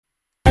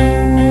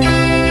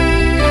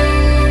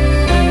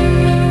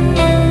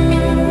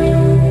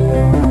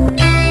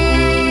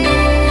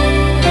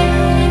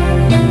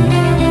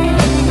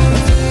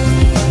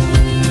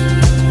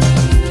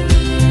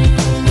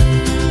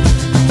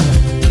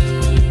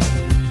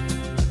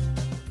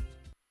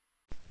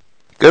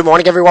Good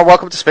morning, everyone.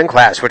 Welcome to Spin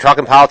Class. We're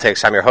talking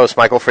politics. I'm your host,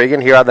 Michael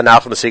Freegan, here on the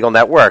Nachum Segal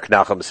Network,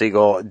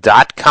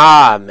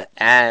 NachumSegal.com.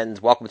 And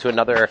welcome to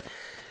another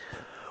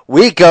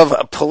week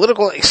of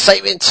political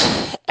excitement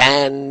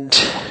and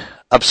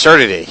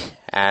absurdity.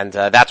 And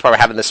that's why we're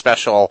having this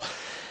special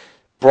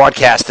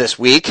broadcast this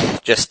week,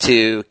 just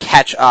to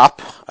catch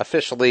up.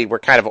 Officially, we're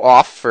kind of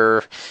off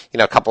for,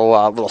 a couple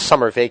little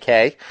summer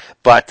vacay,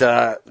 but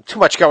too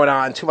much going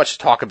on, too much to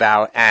talk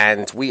about,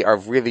 and we are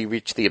really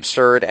reached the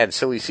absurd and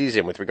silly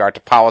season with regard to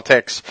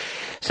politics.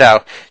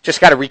 So, just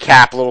got to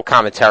recap, a little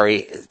commentary.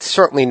 It's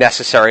certainly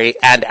necessary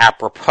and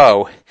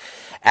apropos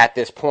at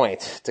this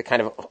point to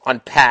kind of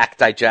unpack,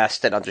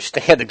 digest, and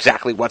understand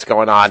exactly what's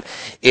going on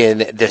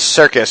in this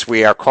circus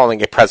we are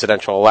calling a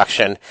presidential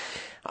election.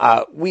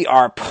 We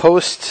are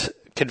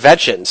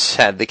post-conventions,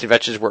 and the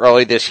conventions were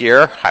early this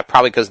year,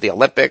 probably because of the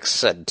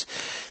Olympics and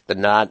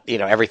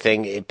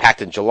everything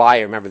impacted in July. I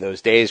remember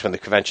those days when the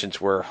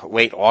conventions were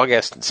late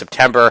August and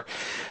September.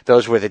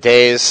 Those were the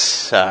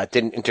days,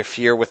 didn't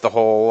interfere with the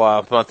whole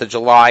month of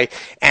July.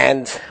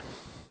 And,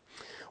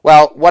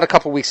 well, what a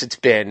couple weeks it's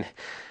been.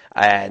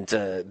 And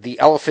the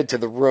elephant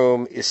in the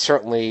room is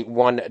certainly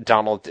one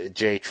Donald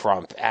J.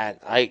 Trump. And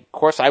I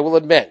will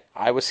admit,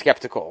 I was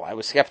skeptical. I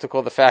was skeptical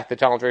of the fact that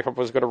Donald J. Trump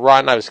was going to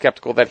run. I was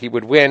skeptical that he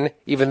would win,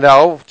 even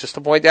though, just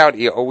to point out,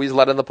 he always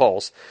led in the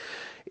polls.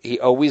 He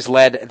always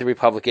led the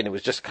Republican. It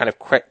was just kind of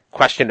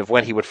question of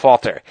when he would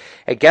falter.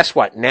 And guess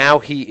what? Now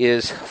he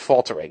is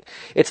faltering.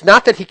 It's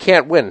not that he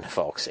can't win,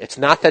 folks. It's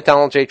not that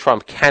Donald J.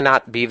 Trump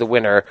cannot be the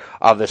winner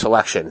of this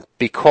election,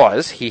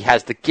 because he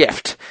has the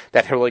gift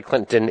that Hillary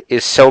Clinton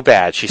is so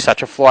bad. She's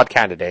such a flawed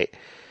candidate.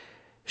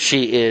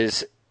 She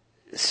is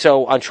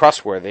so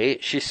untrustworthy.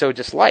 She's so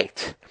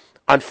disliked.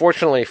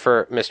 Unfortunately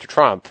for Mr.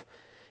 Trump,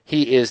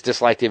 he is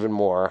disliked even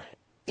more.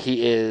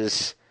 He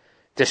is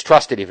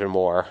distrusted even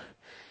more.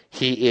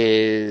 He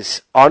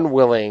is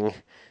unwilling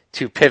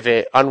to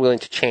pivot, unwilling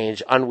to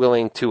change,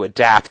 unwilling to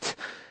adapt,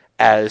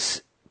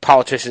 as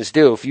politicians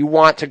do. If you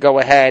want to go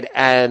ahead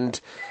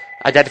and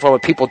identify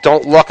what people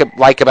don't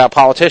like about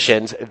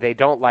politicians, they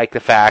don't like the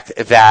fact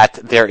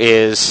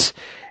that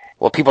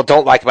what people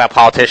don't like about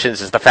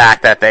politicians is the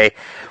fact that they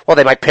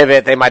might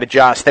pivot, they might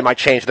adjust, they might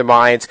change their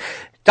minds.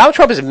 Donald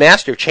Trump is a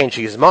master of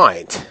changing his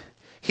mind.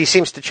 He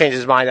seems to change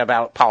his mind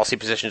about policy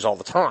positions all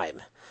the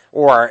time.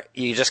 Or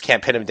you just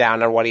can't pin him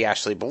down on what he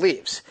actually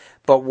believes.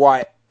 But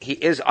what he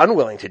is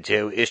unwilling to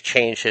do is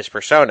change his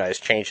persona, is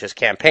change his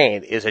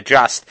campaign, is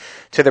adjust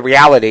to the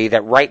reality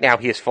that right now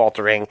he is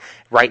faltering,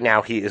 right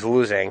now he is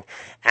losing,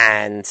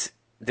 and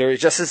there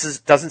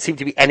just doesn't seem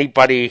to be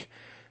anything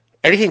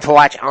to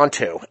latch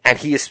onto. And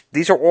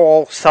these are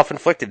all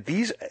self-inflicted.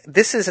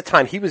 This is a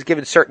time he was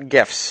given certain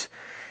gifts,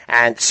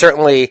 and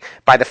certainly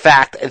by the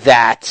fact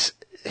that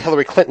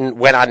Hillary Clinton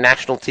went on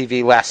national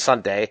TV last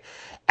Sunday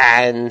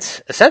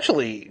and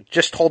essentially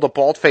just told a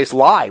bald-faced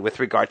lie with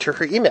regard to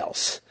her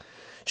emails.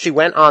 She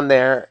went on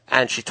there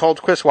and she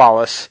told Chris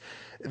Wallace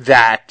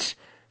that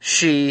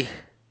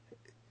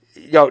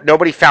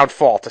nobody found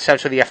fault.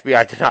 Essentially, the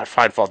FBI did not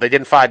find fault. They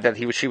didn't find that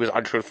she was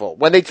untruthful.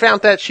 When they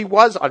found that she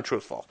was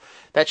untruthful,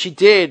 that she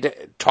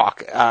did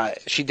talk,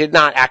 she did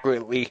not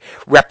accurately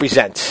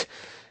represent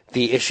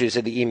the issues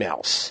in the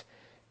emails.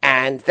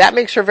 And that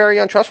makes her very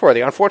untrustworthy.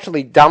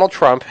 Unfortunately, Donald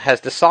Trump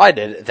has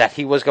decided that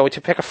he was going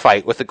to pick a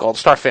fight with the Gold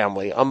Star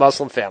family, a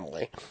Muslim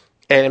family,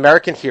 an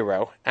American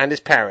hero, and his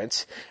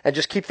parents, and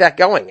just keep that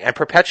going and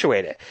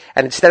perpetuate it.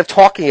 And instead of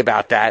talking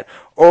about that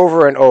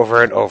over and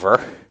over and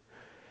over,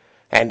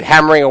 and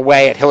hammering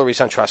away at Hillary's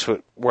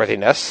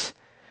untrustworthiness,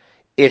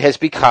 it has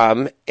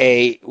become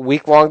a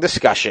week-long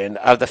discussion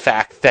of the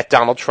fact that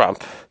Donald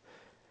Trump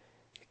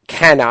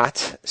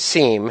cannot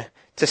seem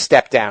to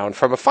step down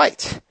from a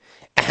fight.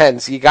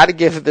 And you got to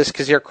give this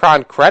Khizr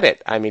Khan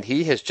credit. I mean,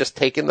 he has just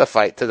taken the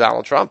fight to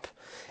Donald Trump.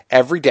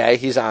 Every day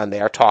he's on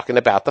there talking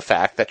about the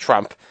fact that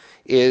Trump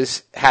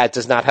does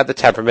not have the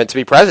temperament to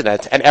be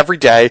president. And every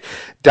day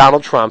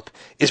Donald Trump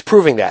is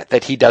proving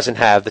that he doesn't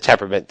have the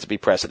temperament to be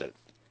president.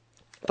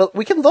 But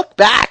we can look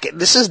back.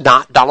 This is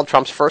not Donald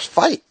Trump's first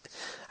fight.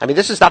 I mean,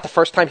 this is not the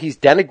first time he's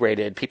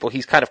denigrated people.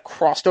 He's kind of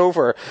crossed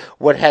over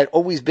what had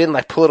always been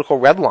like political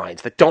red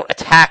lines that don't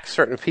attack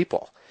certain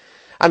people.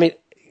 I mean,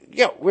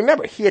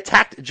 remember, he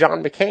attacked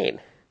John McCain,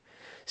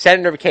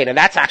 Senator McCain, and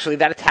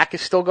that attack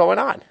is still going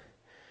on.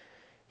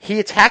 He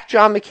attacked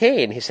John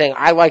McCain. He's saying,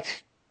 I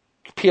like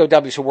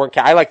POWs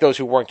I like those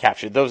who weren't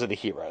captured. Those are the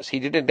heroes. He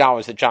didn't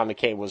acknowledge that John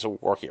McCain was a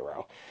war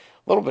hero.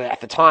 A little bit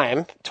at the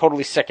time,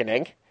 totally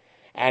sickening,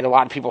 and a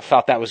lot of people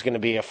felt that was going to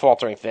be a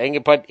faltering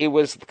thing, but it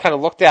was kind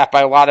of looked at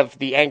by a lot of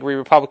the angry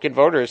Republican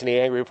voters and the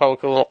angry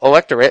Republican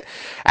electorate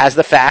as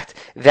the fact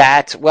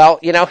that,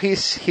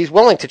 he's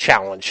willing to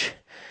challenge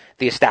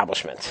the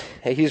establishment.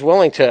 He's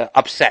willing to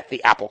upset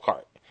the apple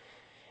cart.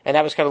 And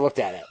that was kind of looked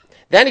at it.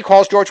 Then he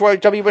calls George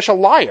W. Bush a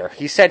liar.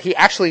 He said he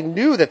actually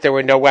knew that there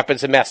were no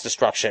weapons of mass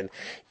destruction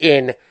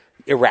in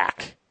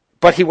Iraq.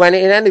 But he went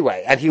in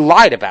anyway, and he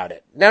lied about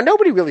it. Now,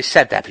 nobody really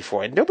said that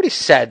before. And nobody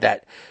said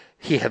that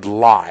he had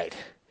lied.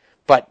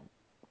 But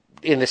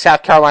in the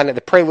South Carolina,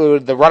 the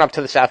prelude, the run-up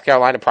to the South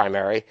Carolina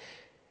primary,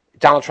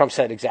 Donald Trump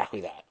said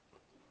exactly that.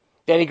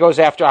 Then he goes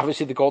after,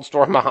 obviously, the Gold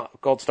Star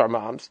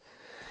moms.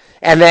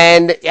 And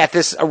then at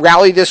this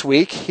rally this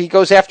week, he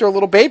goes after a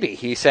little baby.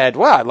 He said,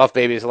 well, I love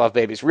babies.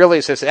 Really?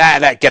 He says,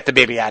 get the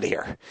baby out of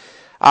here.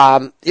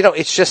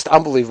 It's just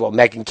unbelievable.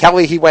 Megyn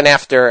Kelly, he went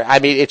after. I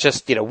mean, it's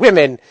just,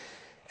 women,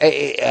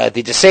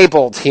 the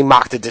disabled, he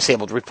mocked a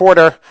disabled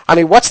reporter. I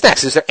mean, what's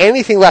next? Is there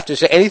anything left?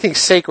 Is there anything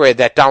sacred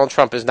that Donald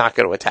Trump is not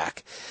going to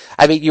attack?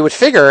 I mean, you would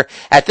figure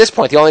at this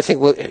point, the only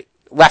thing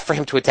left for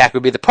him to attack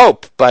would be the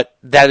Pope. But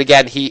then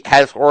again, he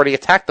has already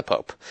attacked the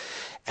Pope.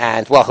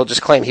 And, well, he'll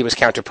just claim he was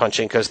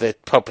counterpunching because the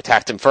Pope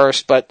attacked him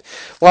first. But,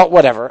 well,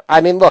 whatever.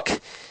 I mean, look,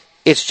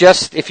 it's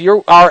just, if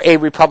you are a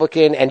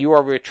Republican and you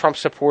are a Trump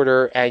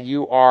supporter and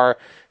you are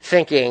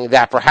thinking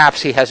that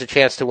perhaps he has a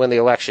chance to win the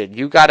election,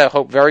 you got to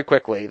hope very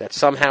quickly that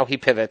somehow he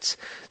pivots,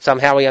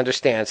 somehow he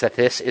understands that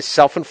this is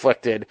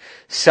self-inflicted,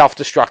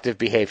 self-destructive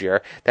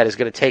behavior that is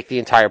going to take the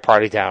entire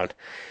party down.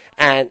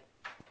 And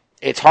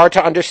it's hard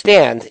to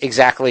understand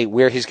exactly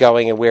where he's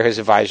going and where his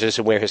advisors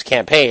and where his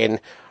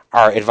campaign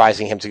are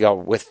advising him to go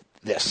with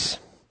this.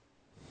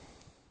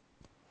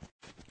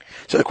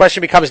 So the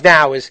question becomes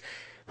now is,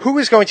 who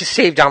is going to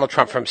save Donald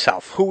Trump from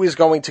himself? Who is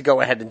going to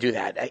go ahead and do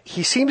that?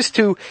 He seems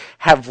to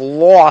have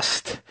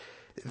lost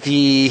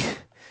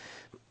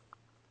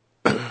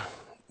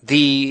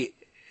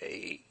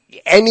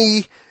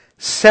any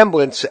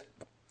semblance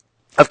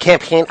of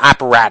campaign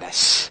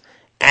apparatus.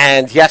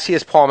 And yes, he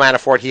is Paul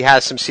Manafort. He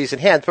has some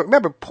seasoned hands. But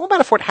remember, Paul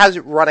Manafort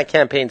hasn't run a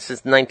campaign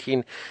since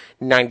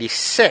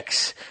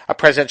 1996, a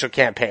presidential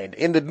campaign.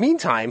 In the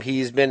meantime,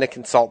 he's been a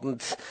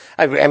consultant.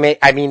 I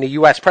mean, the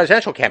U.S.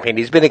 presidential campaign.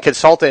 He's been a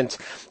consultant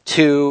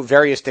to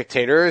various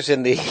dictators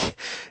in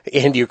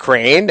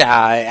Ukraine,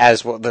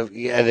 as well,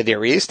 the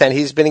Near East, and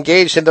he's been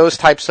engaged in those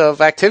types of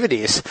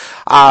activities.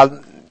 I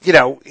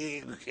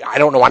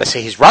don't want to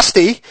say he's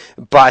rusty,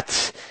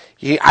 but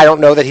I don't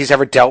know that he's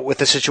ever dealt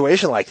with a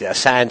situation like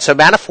this. And so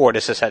Manafort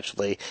is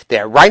essentially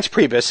there. Reince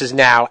Priebus is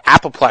now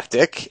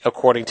apoplectic,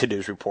 according to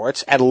news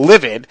reports, and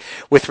livid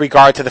with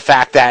regard to the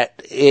fact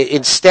that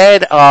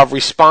instead of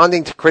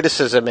responding to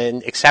criticism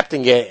and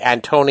accepting it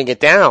and toning it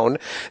down,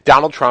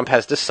 Donald Trump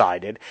has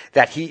decided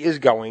that he is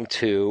going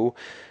to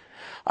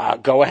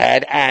go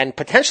ahead and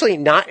potentially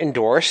not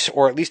endorse,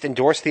 or at least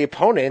endorse the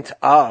opponent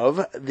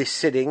of the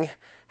sitting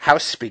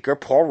House Speaker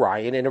Paul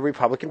Ryan in a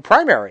Republican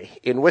primary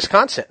in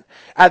Wisconsin.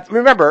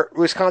 Remember,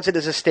 Wisconsin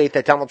is a state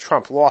that Donald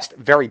Trump lost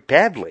very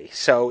badly,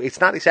 so it's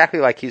not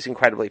exactly like he's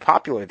incredibly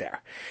popular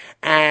there.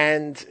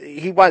 And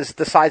he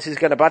decides he's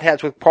going to butt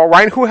heads with Paul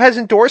Ryan, who has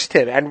endorsed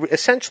him and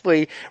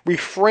essentially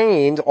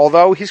refrained,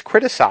 although he's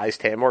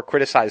criticized him or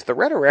criticized the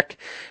rhetoric,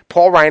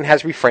 Paul Ryan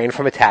has refrained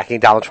from attacking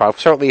Donald Trump,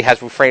 certainly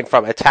has refrained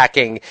from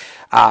attacking,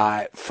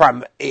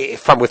 from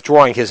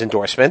withdrawing his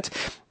endorsement.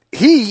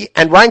 He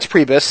and Reince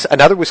Priebus,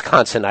 another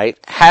Wisconsinite,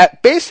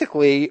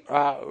 basically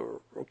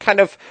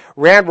kind of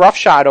ran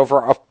roughshod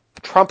over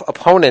Trump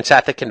opponents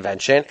at the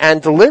convention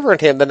and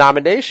delivered him the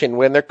nomination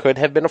when there could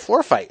have been a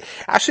floor fight.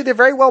 Actually, there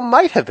very well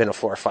might have been a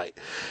floor fight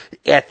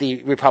at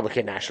the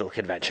Republican National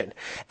Convention.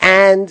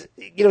 And,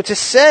 to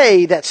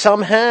say that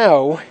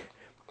somehow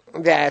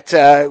that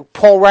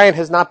Paul Ryan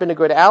has not been a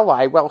good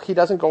ally, well, he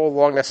doesn't go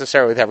along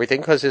necessarily with everything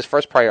because his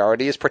first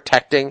priority is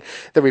protecting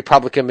the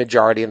Republican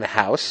majority in the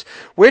House,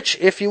 which,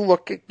 if you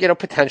look,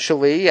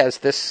 potentially as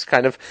this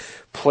kind of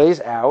plays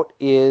out,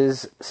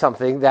 is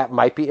something that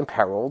might be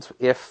imperiled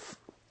if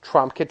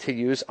Trump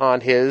continues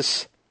on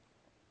his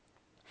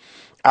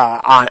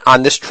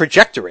on this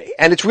trajectory.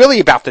 And it's really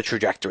about the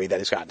trajectory that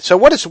he's got. So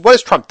what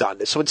has Trump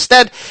done? So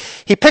instead,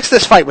 he picks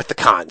this fight with the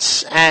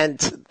cons,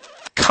 and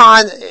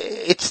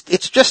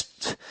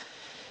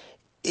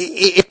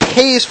it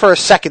pays for a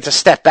second to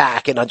step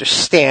back and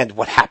understand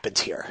what happened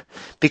here,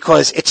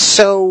 because it's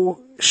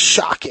so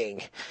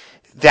shocking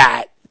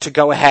that to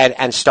go ahead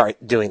and start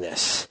doing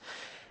this.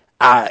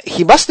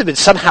 He must have been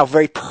somehow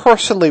very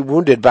personally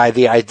wounded by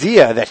the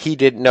idea that he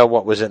didn't know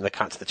what was in the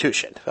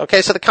Constitution.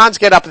 Okay, so the cons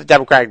get up at the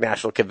Democratic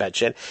National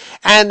Convention,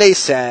 and they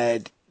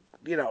said,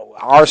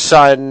 our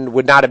son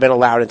would not have been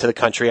allowed into the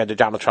country under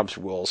Donald Trump's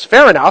rules.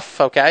 Fair enough,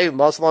 okay,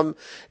 Muslim,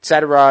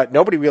 etc.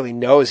 Nobody really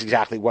knows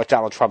exactly what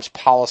Donald Trump's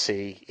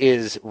policy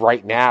is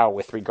right now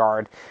with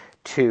regard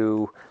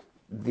to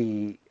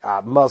the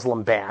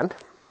Muslim ban,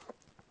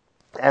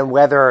 and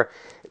whether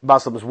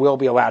Muslims will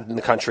be allowed in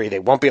the country, they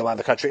won't be allowed in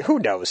the country. Who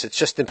knows? It's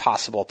just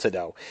impossible to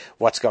know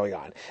what's going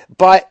on.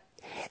 But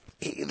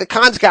the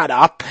cons got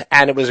up,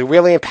 and it was a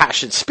really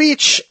impassioned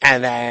speech,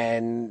 and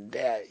then,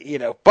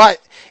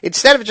 but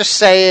instead of just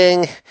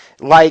saying,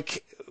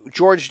 like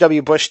George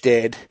W. Bush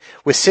did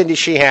with Cindy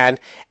Sheehan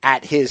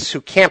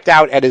who camped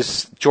out at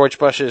George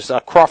Bush's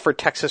Crawford,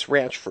 Texas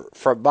ranch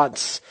for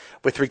months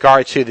with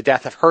regard to the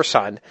death of her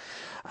son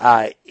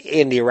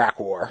in the Iraq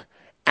War.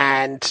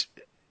 And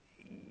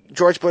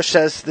George Bush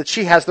says that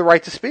she has the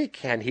right to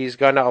speak, and he's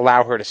going to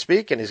allow her to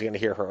speak, and he's going to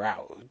hear her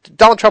out.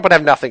 Donald Trump would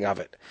have nothing of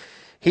it.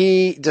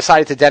 He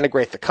decided to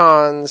denigrate the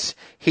Khans.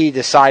 He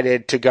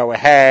decided to go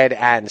ahead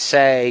and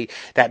say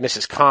that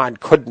Mrs. Khan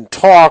couldn't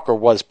talk or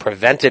was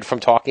prevented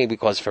from talking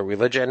because of her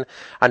religion.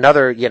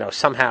 Another,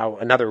 somehow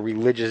another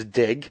religious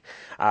dig,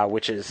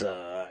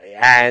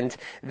 and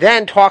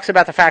then talks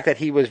about the fact that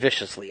he was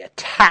viciously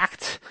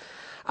attacked.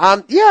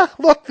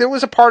 Look, there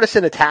was a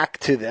partisan attack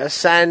to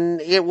this, and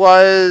it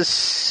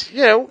was,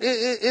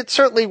 it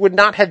certainly would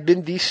not have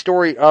been the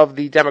story of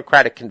the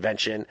Democratic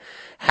Convention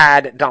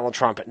had Donald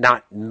Trump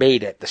not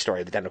made it the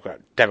story of the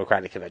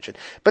Democratic Convention.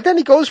 But then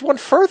he goes one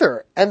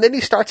further, and then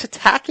he starts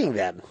attacking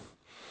them.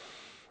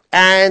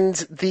 And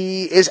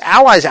his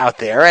allies out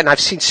there, and I've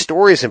seen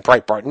stories in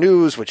Breitbart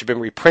News, which have been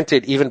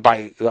reprinted even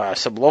by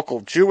some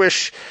local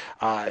Jewish,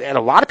 and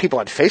a lot of people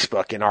on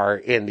Facebook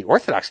in the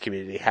Orthodox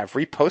community have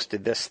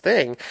reposted this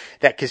thing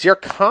that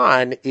Khizr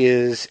Khan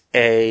is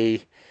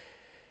a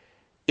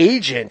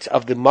agent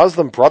of the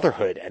Muslim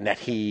Brotherhood and that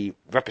he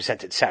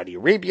represented Saudi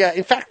Arabia.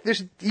 In fact,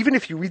 even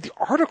if you read the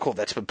article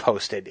that's been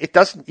posted, it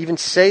doesn't even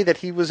say that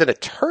he was an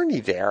attorney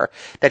there,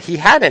 that he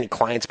had any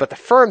clients, but the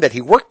firm that he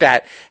worked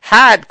at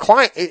had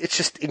clients. It's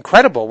just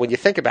incredible when you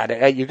think about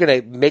it. You're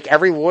going to make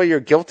every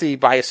lawyer guilty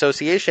by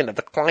association of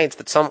the clients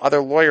that some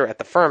other lawyer at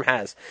the firm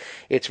has.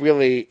 It's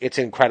an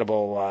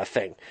incredible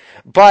thing.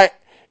 But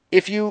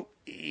if you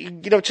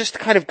just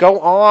kind of go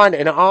on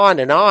and on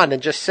and on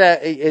and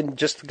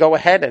just go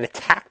ahead and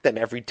attack them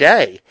every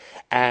day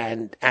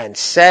and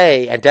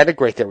say and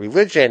denigrate their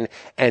religion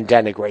and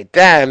denigrate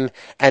them.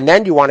 And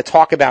then you want to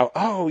talk about,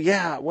 oh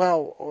yeah,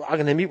 well, I'm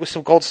going to meet with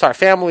some Gold Star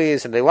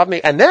families and they love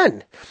me. And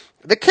then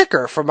the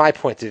kicker from my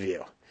point of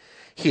view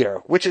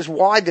here, which is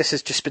why this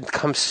has just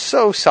become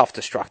so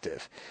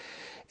self-destructive,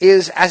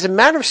 is as a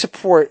matter of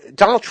support,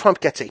 Donald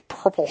Trump gets a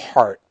Purple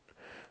Heart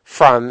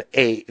from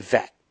a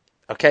vet.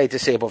 Okay,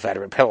 disabled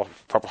veteran.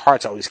 Purple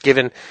Heart's always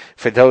given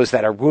for those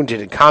that are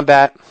wounded in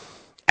combat.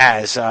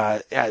 As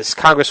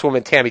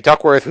Congresswoman Tammy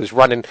Duckworth, who's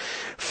running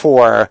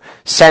for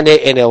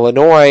Senate in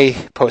Illinois,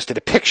 posted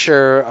a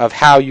picture of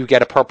how you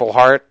get a Purple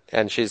Heart,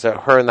 and she's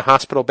her in the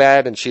hospital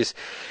bed, and she is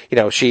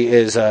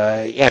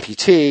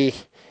amputee,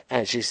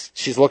 and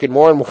she's looking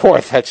more and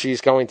more that she's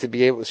going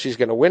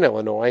to win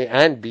Illinois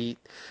and beat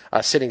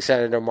sitting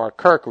Senator Mark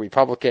Kirk, a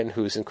Republican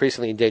who's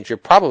increasingly in danger,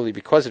 probably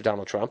because of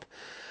Donald Trump.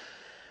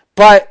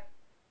 But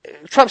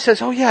Trump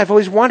says, oh yeah, I've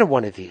always wanted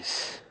one of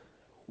these.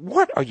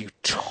 What are you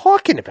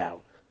talking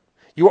about?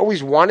 You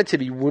always wanted to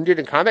be wounded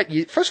in combat?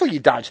 First of all, you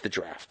dodged the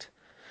draft.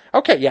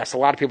 Okay, yes, a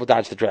lot of people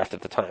dodged the draft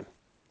at the time.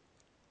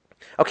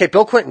 Okay,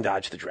 Bill Clinton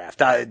dodged the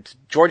draft.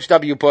 George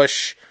W.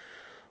 Bush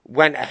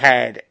went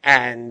ahead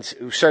and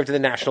served in the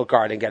National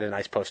Guard and got a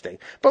nice posting.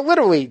 But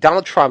literally,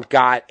 Donald Trump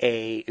got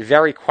a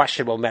very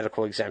questionable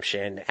medical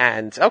exemption,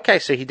 and okay,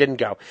 so he didn't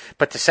go.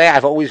 But to say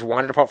I've always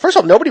wanted a Purple Heart, first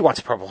of all, nobody wants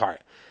a Purple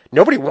Heart.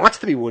 Nobody wants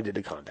to be wounded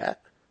in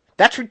combat.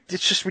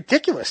 It's just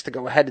ridiculous to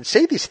go ahead and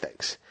say these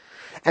things.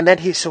 And then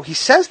he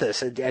says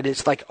this, and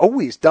it's like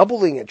always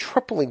doubling and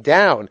tripling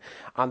down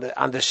on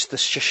this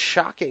just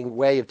shocking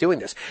way of doing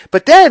this.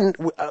 But then,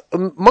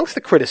 amongst the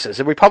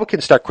criticism,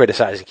 Republicans start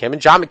criticizing him,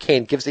 and John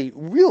McCain gives a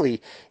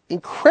really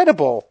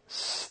incredible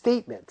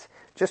statement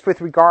just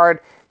with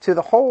regard to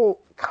the whole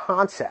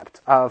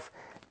concept of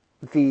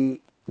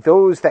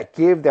those that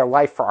give their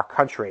life for our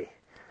country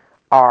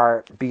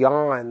are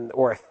beyond,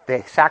 or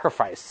they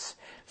sacrifice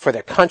for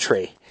their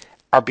country,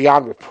 are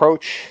beyond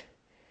reproach,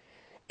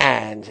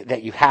 and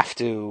that you have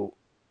to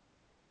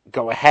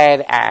go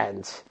ahead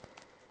and,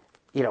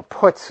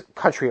 put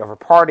country over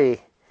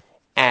party,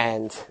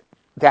 and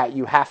that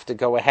you have to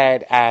go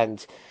ahead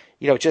and,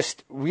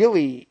 just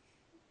really,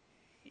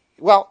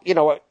 well,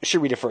 I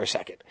should read it for a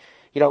second.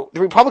 The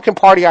Republican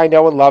Party I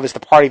know and love is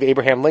the party of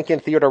Abraham Lincoln,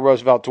 Theodore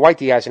Roosevelt, Dwight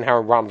D. Eisenhower,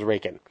 and Ronald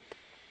Reagan.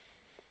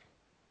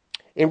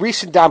 In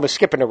recent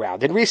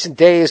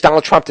days,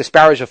 Donald Trump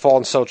disparaged a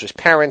fallen soldier's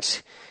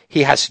parents.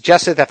 He has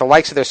suggested that the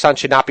likes of their son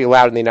should not be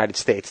allowed in the United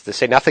States, to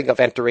say nothing of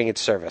entering its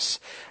service.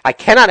 I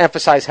cannot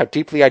emphasize how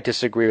deeply I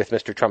disagree with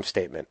Mr. Trump's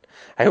statement.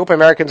 I hope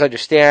Americans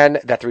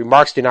understand that the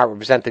remarks do not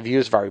represent the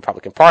views of our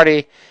Republican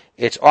Party,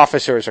 its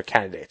officers, or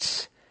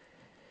candidates.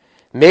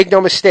 Make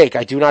no mistake,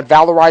 I do not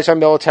valorize our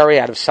military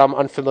out of some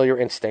unfamiliar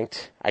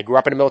instinct. I grew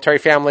up in a military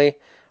family.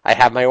 I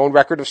have my own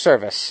record of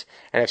service,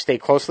 and have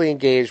stayed closely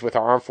engaged with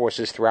our armed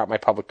forces throughout my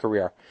public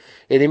career.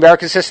 In the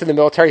American system, the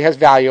military has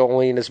value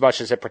only in as much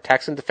as it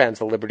protects and defends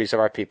the liberties of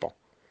our people.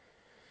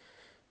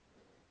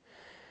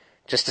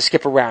 Just to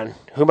skip around,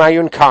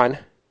 Humayun Khan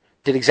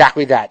did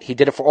exactly that. He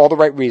did it for all the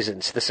right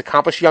reasons. This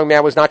accomplished young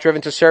man was not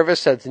driven to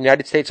service as a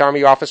United States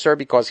Army officer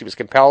because he was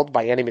compelled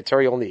by any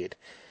material need.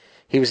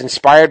 He was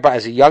inspired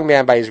as a young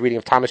man by his reading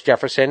of Thomas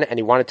Jefferson, and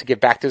he wanted to give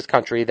back to his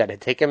country that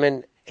had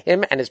taken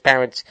him and his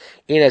parents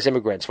in as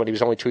immigrants when he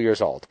was only 2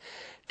 years old.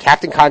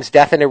 Captain Khan's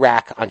death in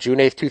Iraq on June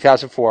 8,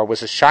 2004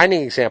 was a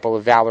shining example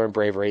of valor and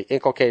bravery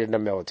inculcated in the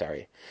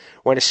military.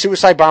 When a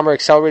suicide bomber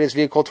accelerated his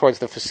vehicle towards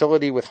the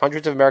facility with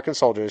hundreds of American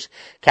soldiers,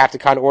 Captain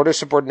Khan ordered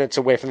subordinates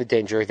away from the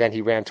danger, then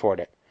he ran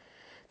toward it.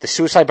 The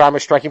suicide bomber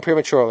striking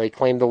prematurely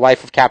claimed the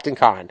life of Captain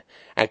Khan,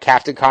 and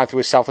Captain Khan, through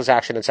his selfless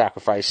action and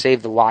sacrifice,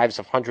 saved the lives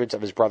of hundreds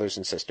of his brothers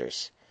and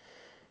sisters.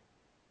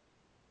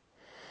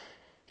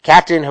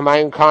 Captain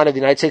Humayun Khan of the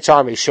United States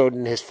Army showed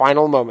in his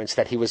final moments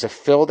that he was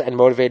filled and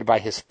motivated by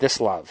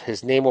this love.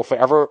 His name will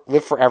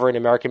live forever in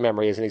American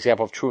memory as an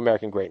example of true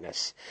American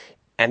greatness.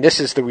 And this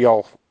is the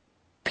real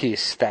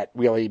piece that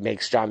really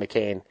makes John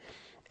McCain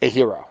a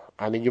hero.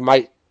 I mean, you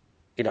might,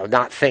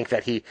 not think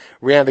that he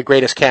ran the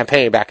greatest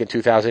campaign back in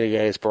 2008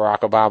 as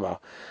Barack Obama,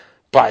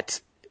 but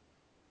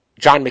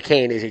John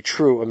McCain is a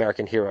true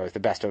American hero, the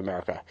best of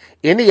America.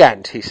 In the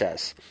end, he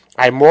says,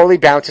 I am morally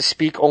bound to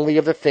speak only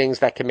of the things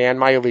that command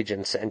my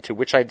allegiance and to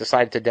which I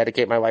decided to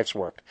dedicate my life's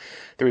work,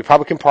 the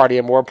Republican Party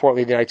and more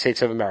importantly the United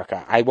States of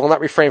America. I will not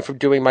refrain from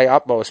doing my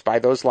utmost by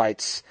those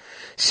lights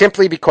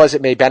simply because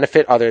it may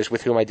benefit others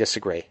with whom I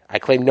disagree. I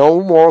claim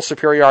no moral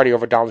superiority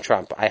over Donald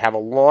Trump. I have a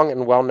long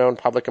and well-known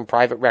public and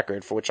private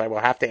record for which I will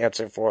have to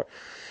answer for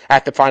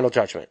at the final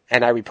judgment,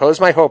 and I repose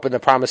my hope in the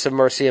promise of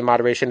mercy and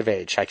moderation of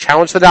age. I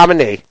challenge the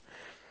nominee,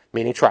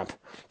 meaning Trump,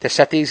 to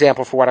set the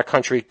example for what our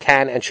country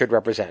can and should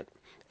represent.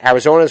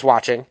 Arizona is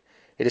watching.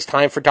 It is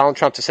time for Donald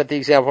Trump to set the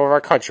example of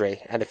our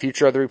country and the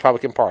future of the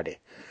Republican Party.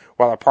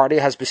 While our party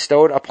has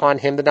bestowed upon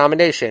him the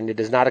nomination, it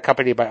is not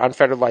accompanied by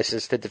unfettered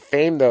license to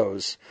defame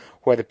those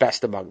who are the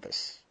best among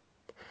us.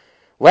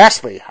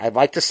 Lastly, I'd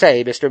like to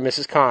say, Mr. and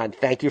Mrs. Khan,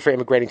 thank you for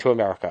immigrating to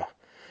America.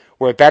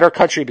 We're a better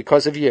country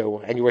because of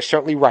you, and you are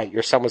certainly right.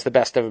 Your son was the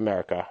best of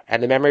America,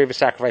 and the memory of his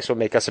sacrifice will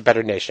make us a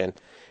better nation,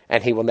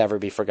 and he will never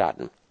be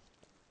forgotten.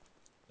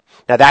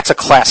 Now, that's a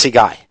classy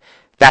guy.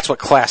 That's what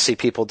classy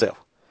people do.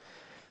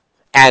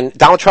 And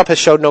Donald Trump has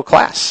showed no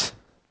class.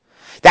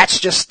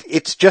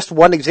 It's just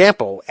one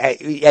example.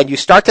 And you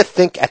start to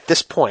think at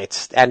this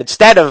point, and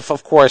instead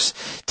of course,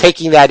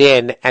 taking that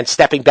in and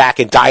stepping back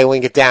and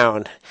dialing it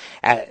down,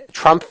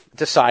 Trump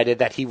decided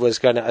that he was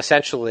going to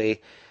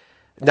essentially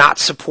not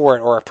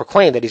support or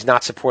proclaim that he's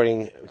not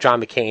supporting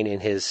John McCain in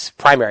his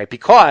primary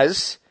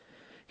because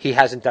he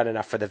hasn't done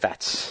enough for the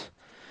vets.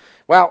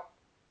 Well,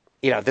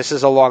 this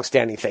is a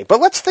long-standing thing.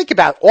 But let's think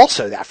about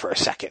also that for a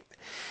second.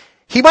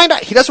 He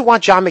doesn't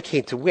want John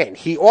McCain to win.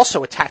 He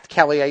also attacked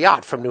Kelly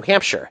Ayotte from New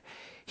Hampshire.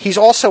 He's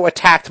also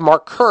attacked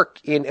Mark Kirk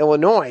in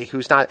Illinois,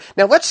 who's not.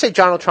 Now, let's say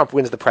Donald Trump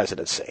wins the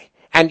presidency,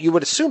 and you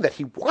would assume that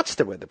he wants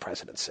to win the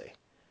presidency.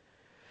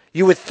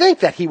 You would think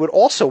that he would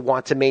also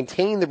want to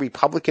maintain the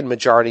Republican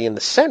majority in the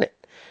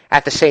Senate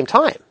at the same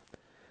time,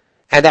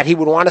 and that he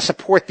would want to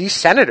support these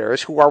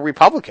senators who are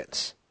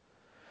Republicans.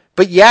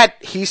 But yet,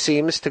 he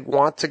seems to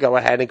want to go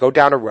ahead and go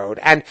down a road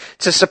and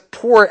to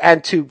support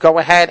and to go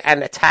ahead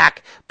and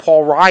attack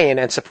Paul Ryan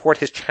and support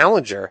his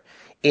challenger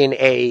in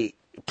a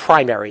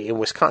primary in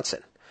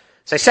Wisconsin.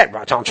 As I said,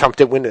 Donald Trump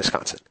did win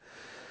Wisconsin.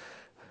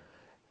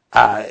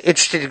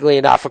 Interestingly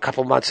enough,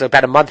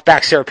 about a month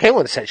back, Sarah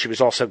Palin said she was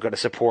also going to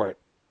support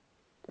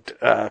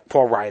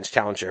Paul Ryan's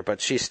challenger, but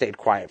she stayed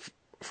quiet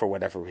for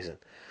whatever reason.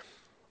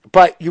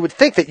 But you would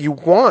think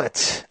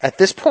that at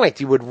this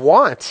point, you would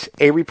want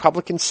a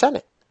Republican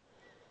Senate.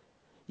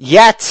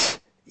 Yet,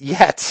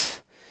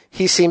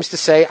 he seems to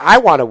say, I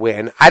want to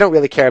win. I don't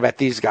really care about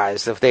these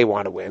guys if they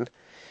want to win.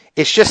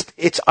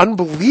 It's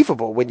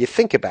unbelievable when you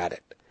think about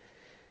it.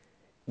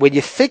 When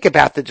you think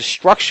about the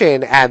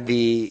destruction and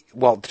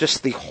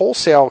just the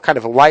wholesale kind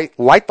of light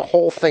the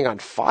whole thing on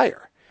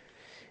fire.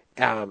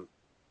 There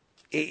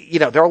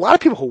are a lot of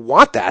people who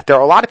want that. There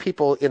are a lot of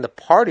people in the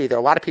party, there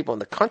are a lot of people in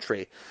the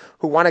country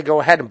who want to go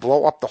ahead and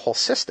blow up the whole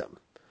system.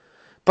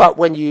 But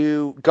when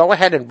you go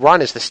ahead and run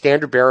as the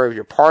standard bearer of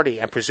your party,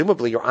 and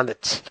presumably you're on the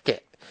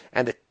ticket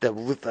and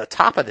the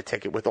top of the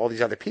ticket with all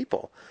these other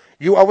people,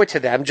 you owe it to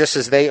them just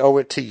as they owe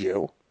it to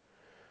you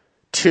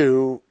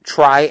to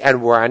try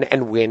and run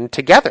and win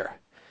together.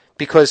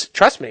 Because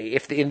trust me,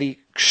 if in the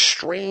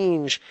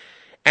strange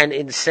and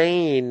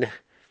insane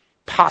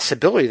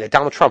possibility that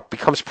Donald Trump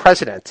becomes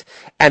president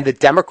and the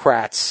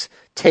Democrats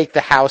take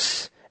the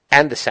House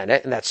and the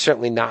Senate, and that's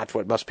certainly not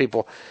what most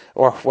people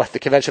or what the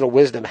conventional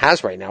wisdom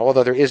has right now,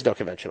 although there is no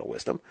conventional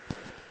wisdom,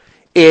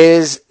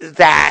 is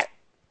that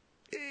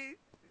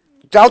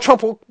Donald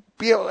Trump will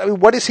be,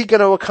 what is he going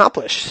to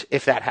accomplish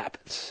if that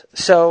happens?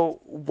 So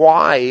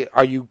why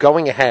are you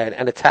going ahead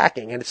and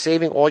attacking and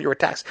saving all your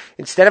attacks?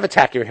 Instead of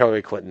attacking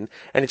Hillary Clinton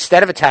and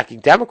instead of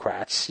attacking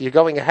Democrats, you're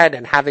going ahead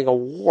and having a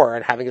war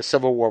and having a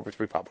civil war with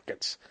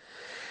Republicans.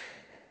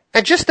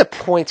 And just the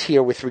point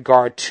here with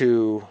regard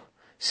to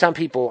some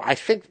people, I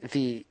think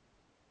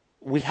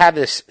we have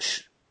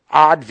this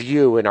odd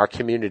view in our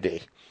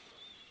community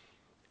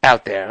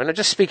out there, and I'm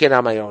just speaking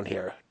on my own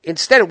here.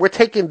 Instead, we're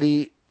taking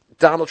the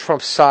Donald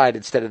Trump side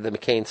instead of the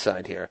McCain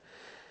side here.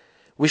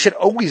 We should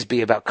always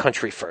be about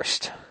country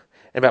first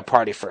and about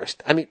party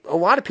first. I mean, a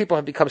lot of people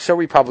have become so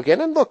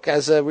Republican, and look,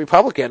 as a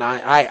Republican,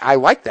 I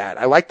like that.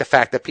 I like the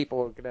fact that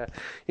people are going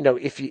to,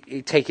 if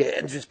you take it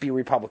and just be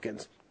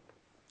Republicans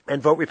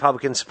and vote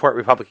Republicans, support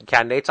Republican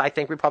candidates. I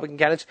think Republican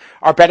candidates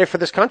are better for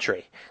this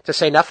country, to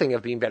say nothing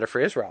of being better for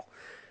Israel.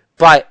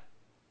 But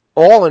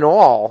all in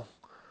all,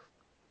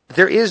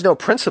 there is no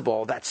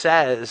principle that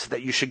says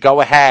that you should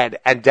go ahead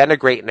and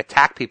denigrate and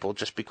attack people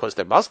just because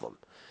they're Muslim,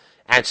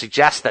 and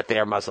suggest that they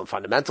are Muslim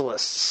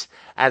fundamentalists,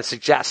 and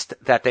suggest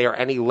that they are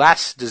any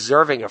less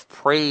deserving of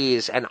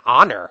praise and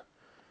honor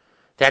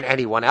than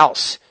anyone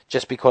else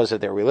just because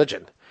of their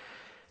religion.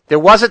 There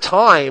was a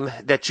time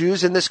that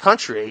Jews in this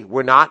country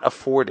were not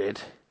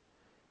afforded,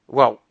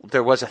 well,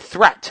 there was a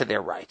threat to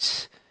their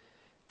rights.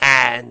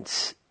 And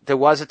there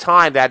was a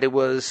time that it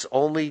was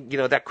only,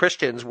 that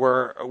Christians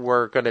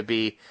were going to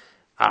be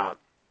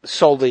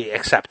solely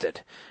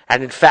accepted.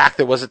 And in fact,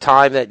 there was a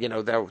time that,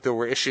 there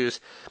were issues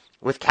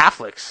with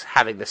Catholics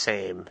having the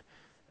same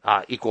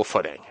equal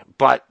footing.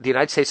 But the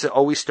United States has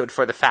always stood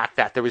for the fact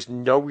that there is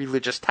no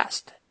religious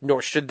test,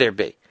 nor should there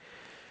be.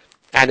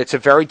 And it's a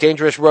very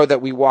dangerous road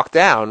that we walk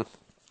down,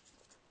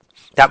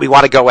 that we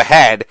want to go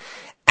ahead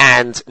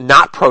and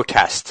not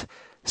protest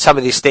some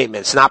of these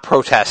statements, not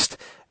protest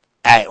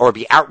or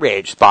be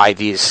outraged by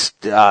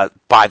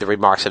by the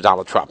remarks of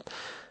Donald Trump.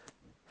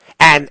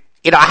 And,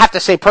 I have to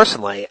say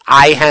personally,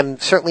 I am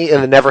certainly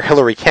in the Never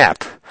Hillary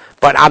camp,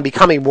 but I'm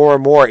becoming more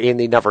and more in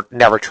the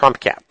Never Trump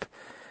camp.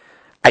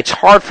 It's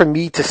hard for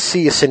me to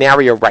see a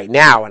scenario right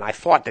now, and I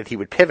thought that he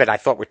would pivot. I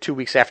thought we're 2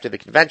 weeks after the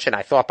convention.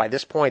 I thought by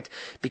this point,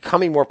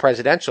 becoming more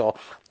presidential,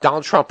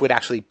 Donald Trump would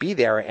actually be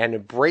there and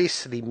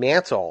embrace the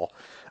mantle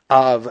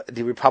of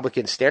the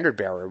Republican standard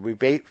bearer.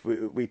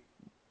 We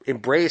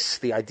embrace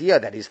the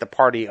idea that he's the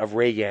party of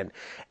Reagan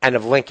and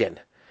of Lincoln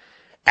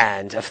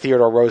and of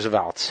Theodore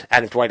Roosevelt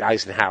and of Dwight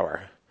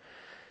Eisenhower.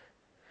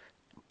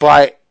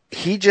 But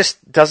he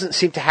just doesn't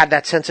seem to have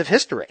that sense of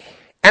history.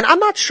 And I'm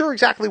not sure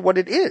exactly what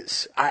it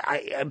is.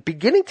 I'm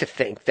beginning to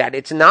think that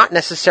it's not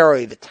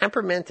necessarily the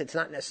temperament. It's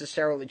not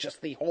necessarily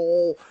just the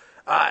whole,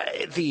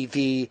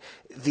 the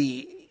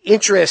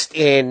interest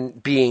in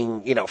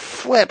being,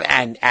 flip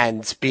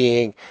and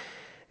being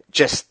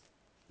just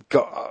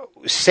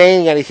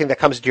saying anything that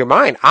comes to your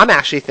mind. I'm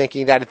actually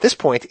thinking that at this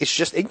point, it's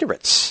just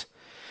ignorance.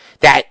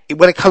 That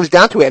when it comes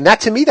down to it, and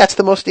that to me, that's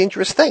the most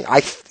dangerous thing.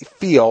 I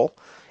feel,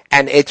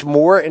 and it's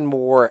more and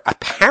more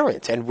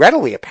apparent and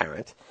readily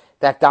apparent,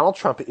 that Donald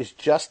Trump is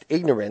just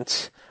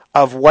ignorant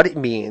of what it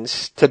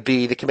means to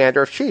be the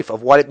commander-in-chief,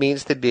 of what it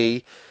means to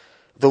be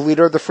the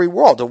leader of the free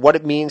world, of what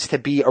it means to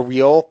be a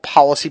real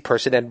policy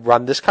person and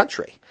run this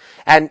country.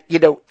 And,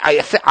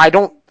 I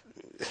don't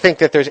think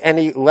that there's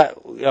any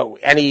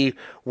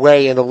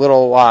way in the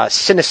little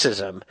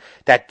cynicism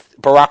that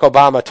Barack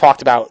Obama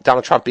talked about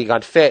Donald Trump being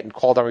unfit and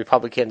called on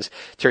Republicans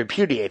to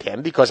repudiate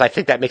him, because I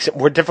think that makes it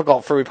more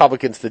difficult for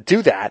Republicans to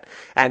do that,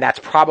 and that's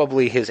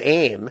probably his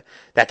aim,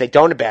 that they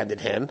don't abandon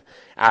him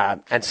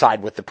and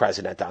side with the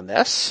president on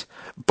this.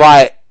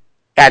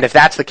 And if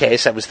that's the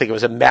case, I think it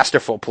was a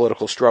masterful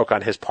political stroke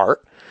on his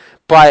part.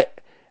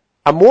 But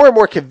I'm more and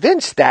more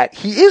convinced that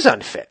he is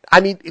unfit. I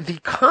mean, the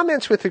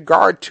comments with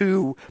regard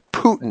to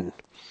Putin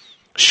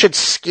should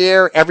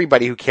scare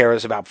everybody who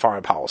cares about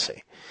foreign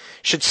policy.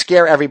 Should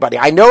scare everybody.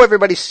 I know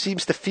everybody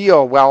seems to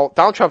feel, well,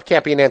 Donald Trump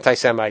can't be an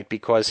anti-Semite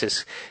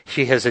because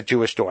he has a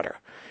Jewish daughter.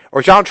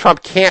 Or Donald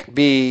Trump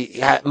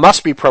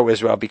must be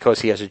pro-Israel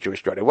because he has a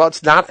Jewish daughter. Well,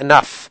 it's not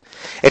enough.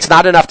 It's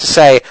not enough to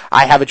say,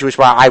 I have a Jewish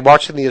daughter, I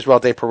marched in the Israel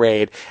Day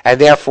Parade,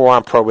 and therefore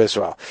I'm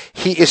pro-Israel.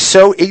 He is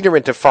so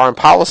ignorant of foreign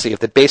policy, of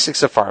the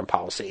basics of foreign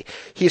policy.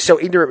 He is so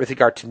ignorant with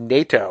regard to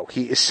NATO.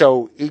 He is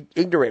so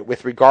ignorant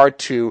with regard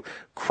to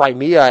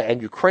Crimea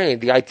and Ukraine.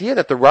 The idea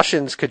that the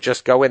Russians could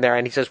just go in there,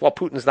 and he says, well,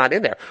 Putin's not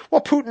in there.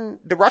 Well,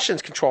 the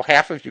Russians control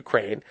half of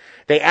Ukraine.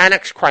 They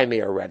annexed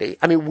Crimea already.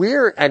 I mean,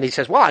 and he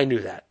says, well, I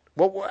knew that.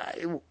 Well,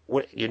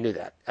 you knew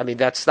that. I mean,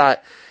 that's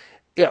not,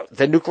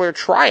 the nuclear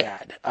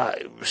triad,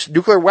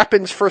 nuclear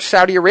weapons for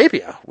Saudi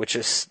Arabia, which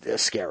is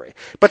scary.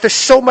 But there's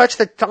so much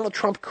that Donald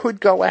Trump could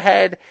go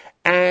ahead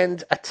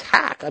and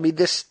attack. I mean,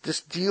 this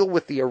deal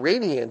with the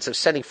Iranians of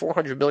sending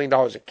 $400 million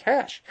in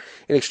cash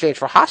in exchange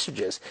for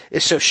hostages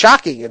is so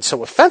shocking and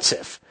so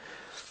offensive.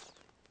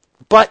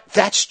 But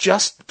that's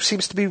just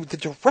seems to be the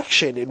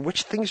direction in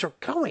which things are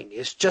going,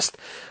 is just,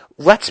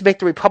 let's make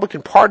the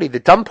Republican Party the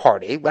dumb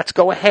party. Let's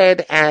go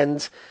ahead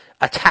and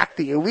attack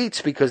the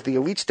elites because the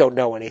elites don't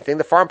know anything.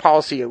 The foreign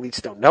policy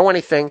elites don't know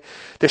anything.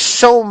 There's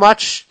so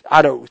much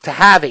to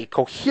have a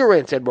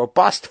coherent and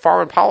robust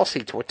foreign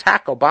policy to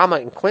attack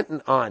Obama and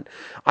Clinton on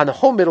the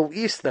whole Middle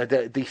East,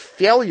 the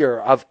failure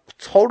of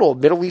total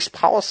Middle East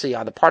policy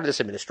on the part of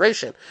this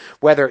administration,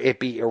 whether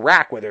it be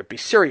Iraq, whether it be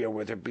Syria,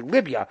 whether it be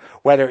Libya,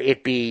 whether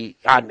it be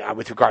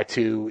with regard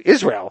to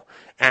Israel,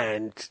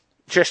 and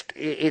just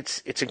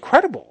it's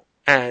incredible.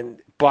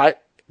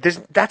 But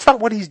that's not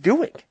what he's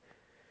doing.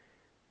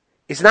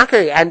 He's not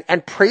going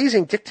and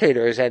praising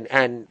dictators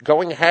and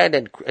going ahead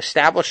and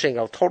establishing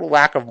a total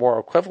lack of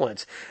moral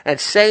equivalence and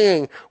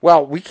saying,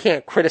 well, we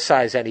can't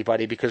criticize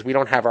anybody because we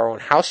don't have our own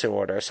house in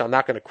order, so I'm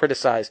not going to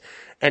criticize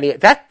any.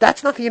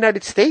 That's not the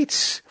United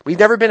States. We've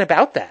never been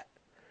about that.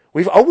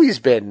 We've always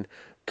been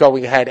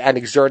going ahead and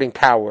exerting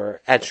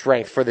power and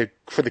strength for the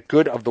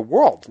good of the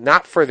world,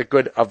 not for the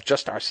good of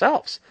just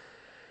ourselves.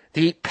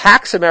 The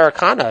Pax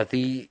Americana,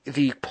 the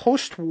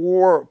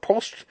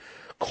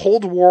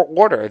post-Cold War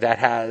order that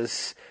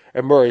has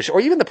emerged, or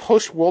even the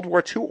post-World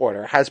War II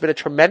order, has been a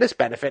tremendous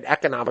benefit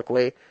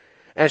economically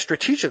and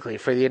strategically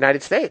for the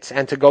United States.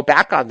 And to go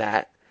back on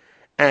that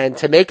and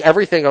to make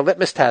everything a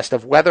litmus test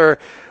of whether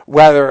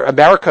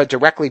America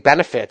directly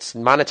benefits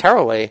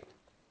monetarily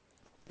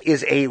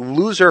is a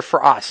loser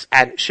for us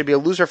and should be a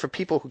loser for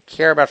people who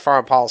care about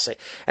foreign policy.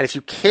 And if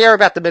you care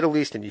about the Middle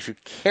East and if you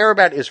care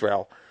about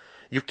Israel,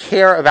 you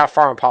care about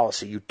foreign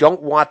policy. You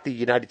don't want the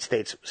United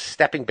States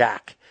stepping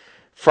back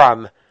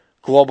from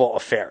global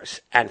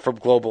affairs and from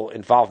global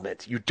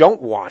involvement. You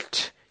don't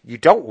want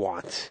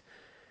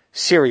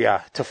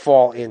Syria to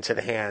fall into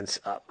the hands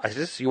of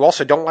ISIS. You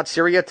also don't want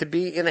Syria to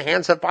be in the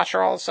hands of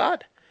Bashar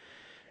al-Assad.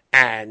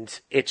 And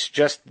it's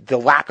just the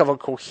lack of a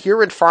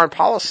coherent foreign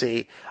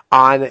policy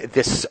on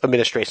this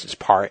administration's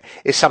part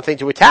is something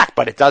to attack.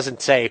 But it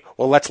doesn't say,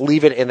 well, let's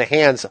leave it in the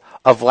hands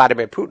of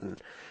Vladimir Putin.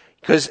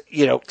 Because,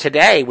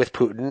 today with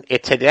Putin,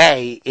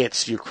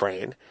 it's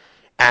Ukraine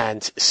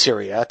and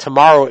Syria.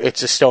 Tomorrow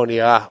it's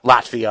Estonia,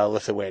 Latvia,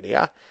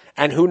 Lithuania.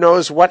 And who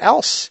knows what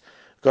else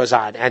goes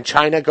on. And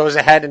China goes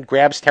ahead and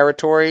grabs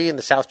territory in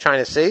the South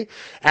China Sea.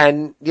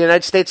 And the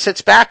United States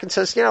sits back and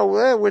says,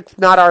 it's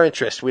not our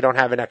interest. We don't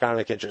have an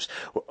economic interest.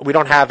 We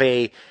don't have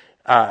a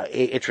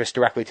interest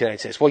directly to the United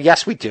States. Well,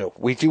 yes, we do.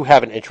 We do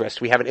have an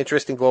interest. We have an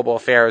interest in global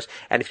affairs.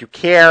 And if you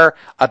care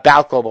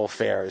about global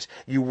affairs,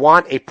 you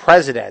want a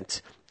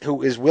president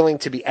who is willing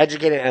to be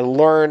educated and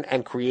learn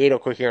and create a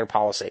coherent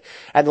policy.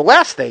 And the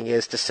last thing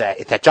is to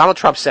say that Donald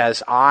Trump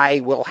says,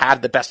 I will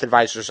have the best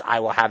advisors. I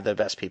will have the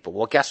best people.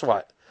 Well, guess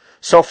what?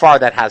 So far,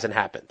 that hasn't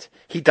happened.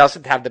 He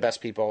doesn't have the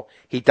best people.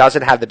 He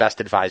doesn't have the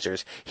best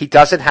advisors. He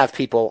doesn't have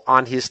people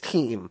on his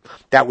team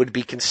that would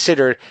be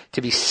considered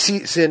to be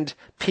seasoned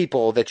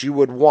people that you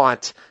would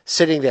want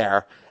sitting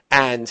there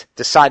and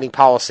deciding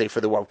policy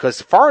for the world.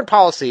 Because foreign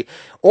policy,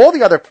 a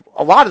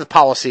lot of the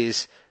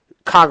policies,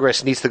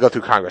 Congress needs to go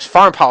through Congress.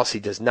 Foreign policy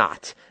does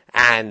not.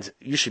 And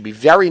you should be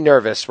very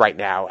nervous right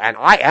now, and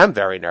I am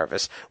very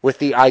nervous with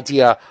the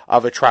idea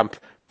of a Trump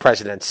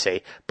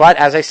presidency. But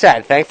as I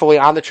said, thankfully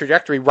on the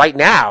trajectory right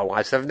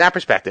now, from that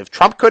perspective,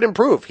 Trump could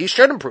improve. He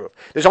should improve.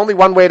 There's only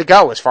one way to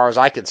go as far as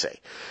I can see.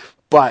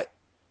 But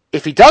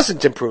if he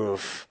doesn't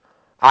improve,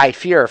 I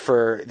fear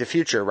for the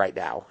future right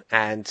now.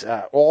 And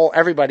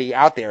everybody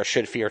out there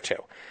should fear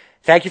too.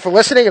 Thank you for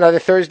listening. Another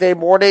Thursday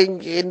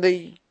morning in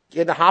the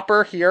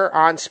hopper here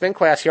on Spin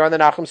Class here on the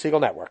Nachum Segal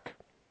Network.